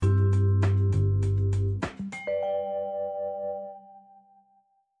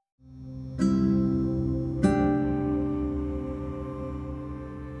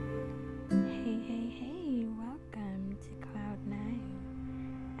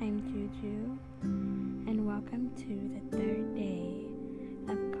I'm Juju, and welcome to the third day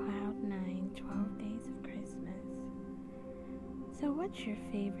of Cloud9 12 Days of Christmas. So what's your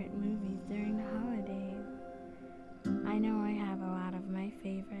favorite movies during the holidays? I know I have a lot of my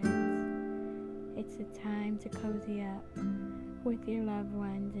favorites. It's a time to cozy up with your loved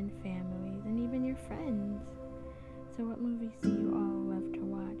ones and families and even your friends. So what movies do you all love to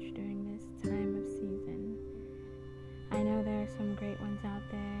watch during this time of season? I know there are some great ones out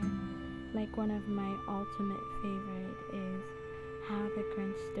there. Like one of my ultimate favorite is How the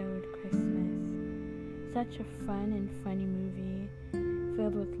Grinch Stole Christmas. Such a fun and funny movie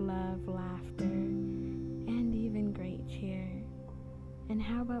filled with love, laughter, and even great cheer. And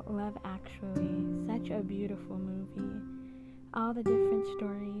how about Love Actually? Such a beautiful movie. All the different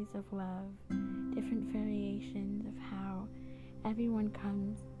stories of love, different variations of how everyone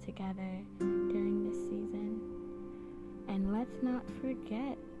comes together during this season. And let's not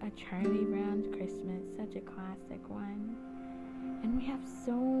forget A Charlie Brown's Christmas, such a classic one. And we have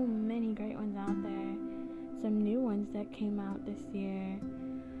so many great ones out there. Some new ones that came out this year.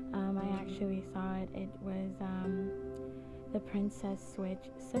 I actually saw it. It was The Princess Switch.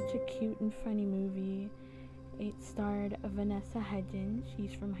 Such a cute and funny movie. It starred Vanessa Hudgens.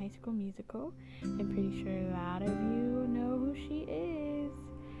 She's from High School Musical. I'm pretty sure a lot of you know who she is.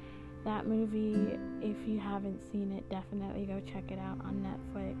 That movie, if you haven't seen it, definitely go check it out on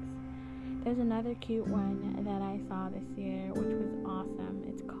Netflix. There's another cute one that I saw this year, which was awesome.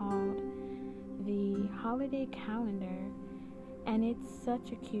 It's called The Holiday Calendar, and it's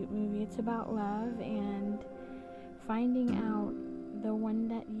such a cute movie. It's about love and finding out the one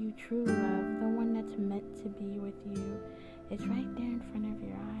that you truly love, the one that's meant to be with you. It's right there in front of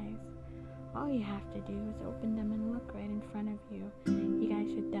your eyes. All you have to do is open them and look right in front of you. You guys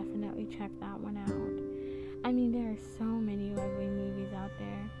should definitely check that one out. I mean, there are so many lovely movies out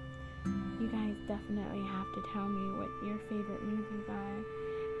there. You guys definitely have to tell me what your favorite movies are.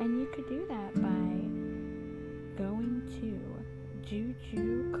 And you could do that by going to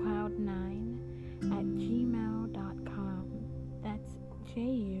jujucloud9@gmail.com. That's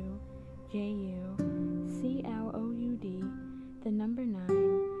JUJUCLOUD, the number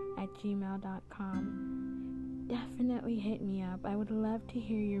 9@gmail.com. Definitely hit me up. I would love to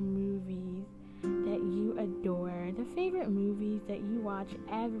hear your movies that you adore, the favorite movies that you watch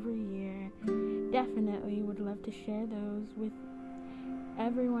every year. Definitely would love to share those with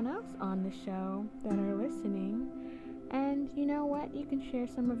everyone else on the show that are listening. And you know what? You can share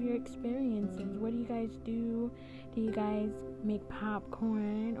some of your experiences. What do you guys do? Do you guys make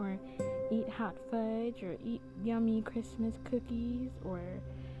popcorn or eat hot fudge or eat yummy Christmas cookies or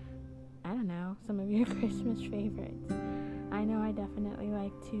I don't know, some of your Christmas favorites? I know I definitely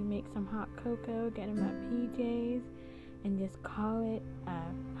like to make some hot cocoa, get them at PJ's, and just call it a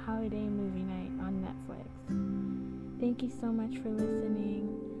holiday movie night on Netflix. Thank you so much for listening.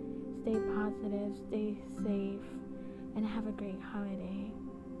 Stay positive, stay safe, and have a great holiday.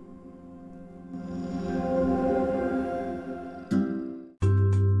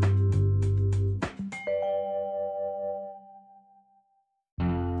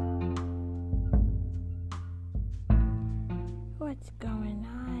 What's going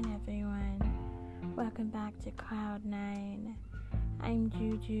on, everyone? Welcome back to Cloud9. I'm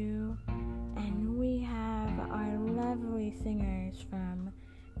Juju, and we have our lovely singers from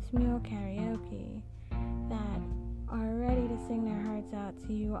Smule Karaoke that are ready to sing their hearts out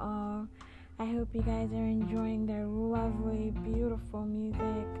to you all. I hope you guys are enjoying their lovely, beautiful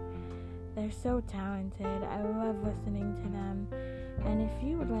music. They're so talented. I love listening to them. And if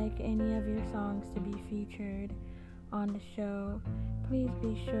you would like any of your songs to be featured on the show, please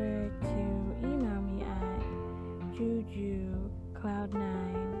be sure to email me at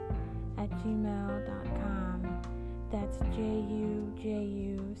jujucloud9@gmail.com. That's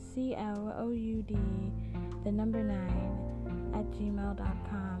JUJUCLOUD, the number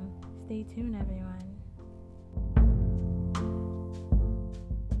 9@gmail.com. Stay tuned, everyone.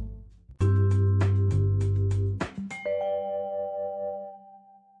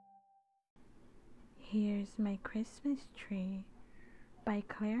 Here's My Christmas Tree by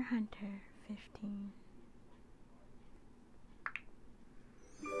Claire Hunter, 15.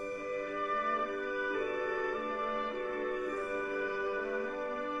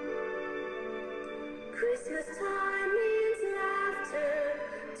 Christmas time means laughter,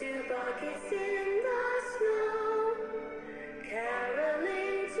 2 buckets in the snow,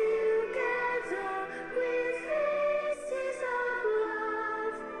 caroling together with faces of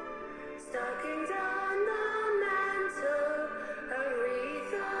love, stockings on the mantle, a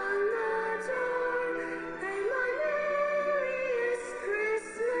wreath on the door, and my merriest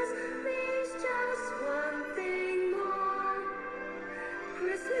Christmas.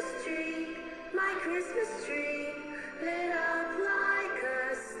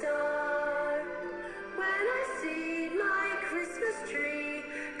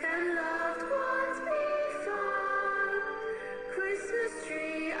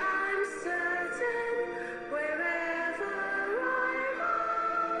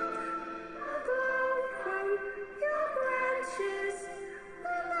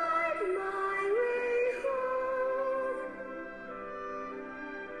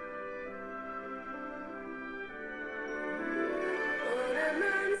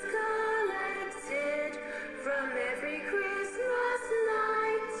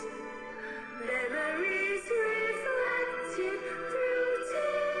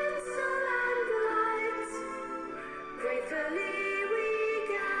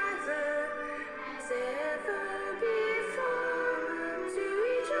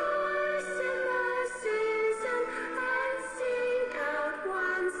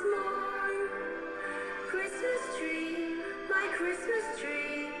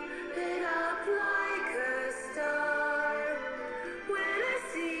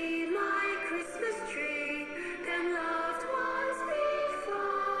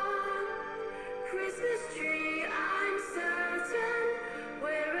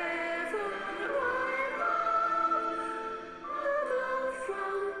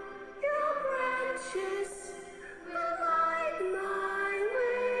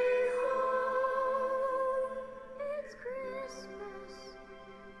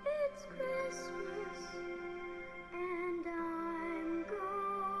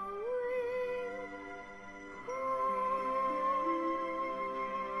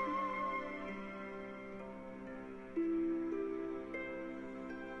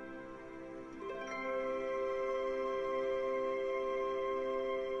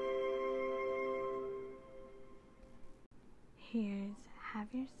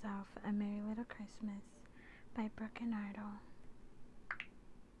 Have Yourself a Merry Little Christmas by Brooke and Ardell.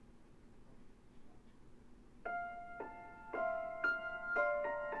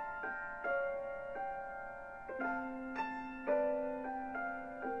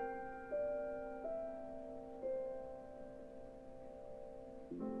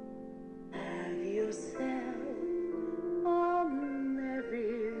 Have yourself a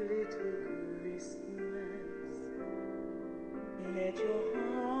merry little Christmas. Let your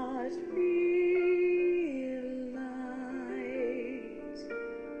heart feel light.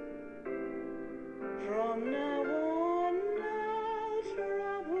 From now on, our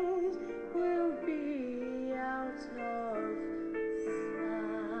troubles will be out of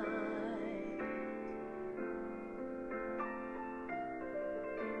sight.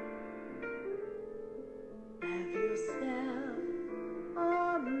 Have yourself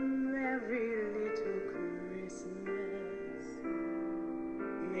a merry little Christmas.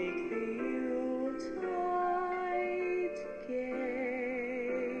 Make the Yuletide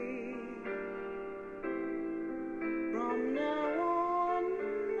gay. From now on,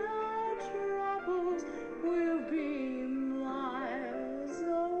 our troubles will be miles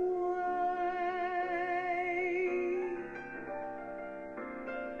away.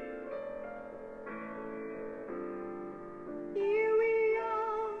 Here we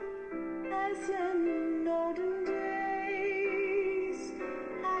are, as in olden days,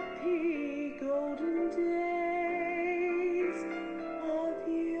 happy golden days of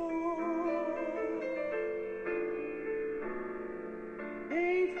yore.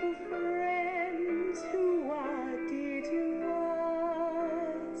 Faithful friends who are dear to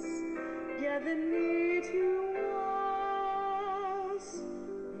us, gather near to us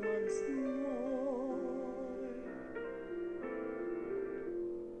once more.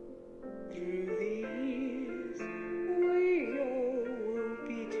 Through the years, we all will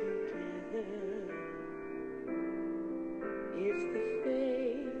be together if the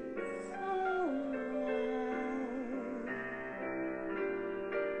fates allow.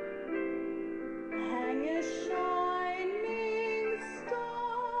 Hang a shining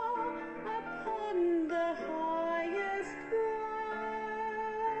star upon the highest bough,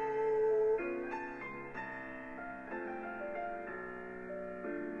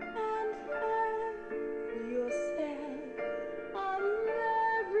 and have yourself a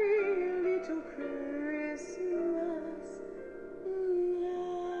merry little Christmas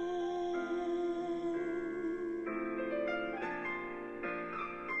now.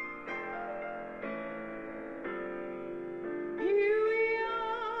 Here we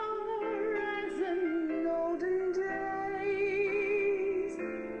are, as in olden days,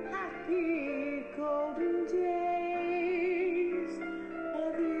 happy golden days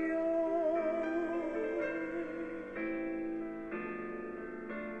of yore.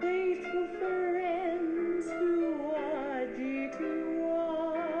 Faithful friends who are dear to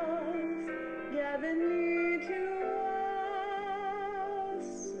us, gather near to us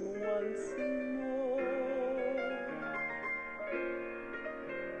once more.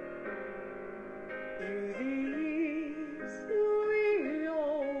 Through the years, we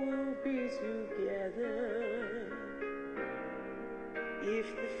all will be together if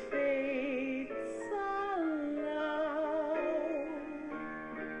the fates allow.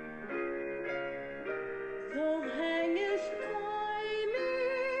 So hang a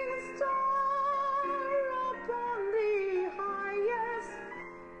shining star upon the highest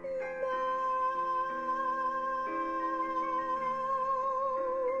bough,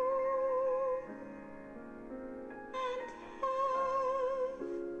 and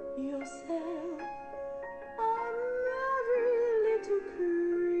have yourself a merry little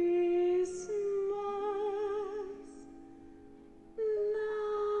Christmas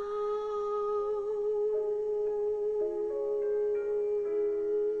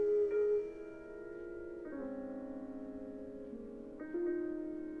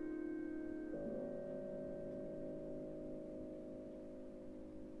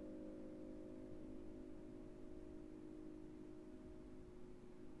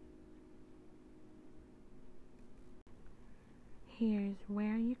Here's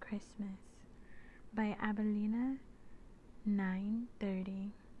Where Are You Christmas by Abelina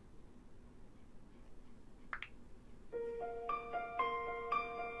 930.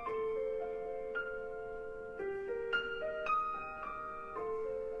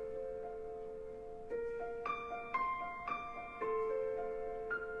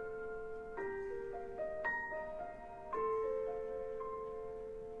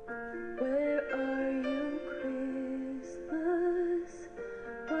 Where are you, Christmas?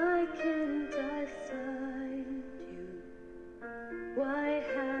 Why can't I find you? Why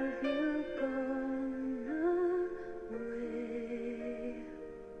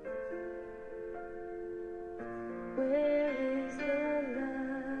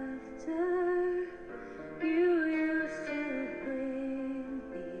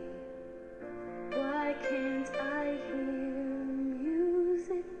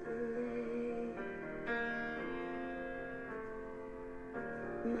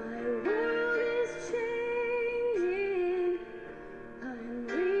My world is changing. I'm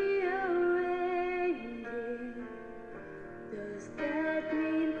rearranging. Does that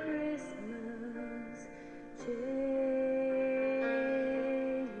mean Christmas changes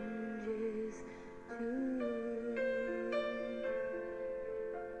too?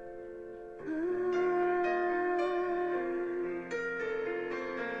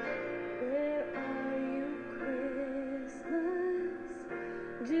 Where are you, Christmas?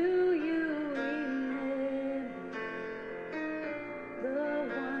 Do